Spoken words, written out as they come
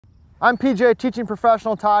I'm PGA teaching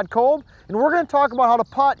professional Todd Kolb, and we're going to talk about how to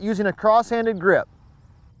putt using a cross-handed grip.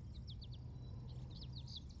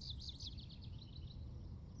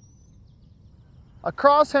 A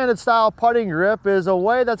cross-handed style putting grip is a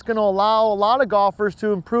way that's going to allow a lot of golfers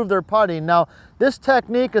to improve their putting. Now, this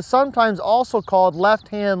technique is sometimes also called left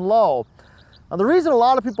hand low. Now, the reason a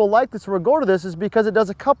lot of people like this or go to this is because it does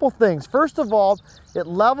a couple things. First of all, it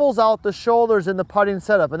levels out the shoulders in the putting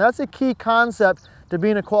setup, and that's a key concept to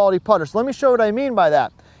being a quality putter. So let me show you what I mean by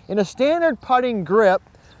that. In a standard putting grip,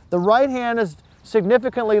 the right hand is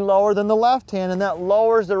significantly lower than the left hand, and that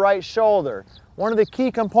lowers the right shoulder. One of the key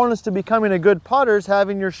components to becoming a good putter is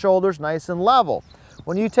having your shoulders nice and level.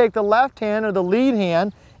 When you take the left hand or the lead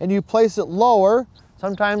hand and you place it lower,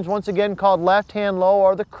 sometimes once again called left hand low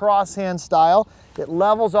or the cross hand style, it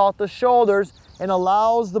levels out the shoulders and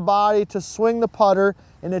allows the body to swing the putter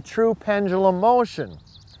in a true pendulum motion.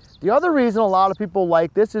 The other reason a lot of people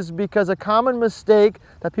like this is because a common mistake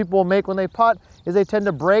that people will make when they putt is they tend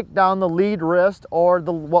to break down the lead wrist or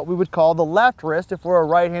what we would call the left wrist if we're a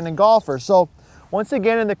right-handed golfer. So once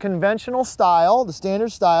again, in the conventional style, the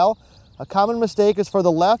standard style, a common mistake is for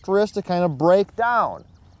the left wrist to kind of break down.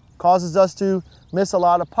 Causes us to miss a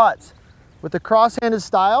lot of putts. With the cross-handed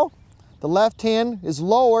style, the left hand is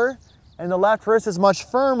lower and the left wrist is much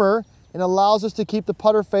firmer and allows us to keep the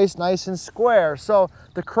putter face nice and square. So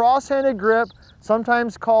the cross-handed grip,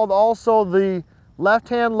 sometimes called also the left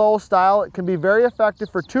hand low style, it can be very effective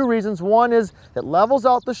for two reasons. One is it levels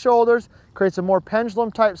out the shoulders, creates a more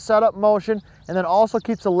pendulum type setup motion, and then also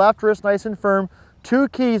keeps the left wrist nice and firm. Two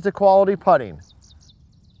keys to quality putting.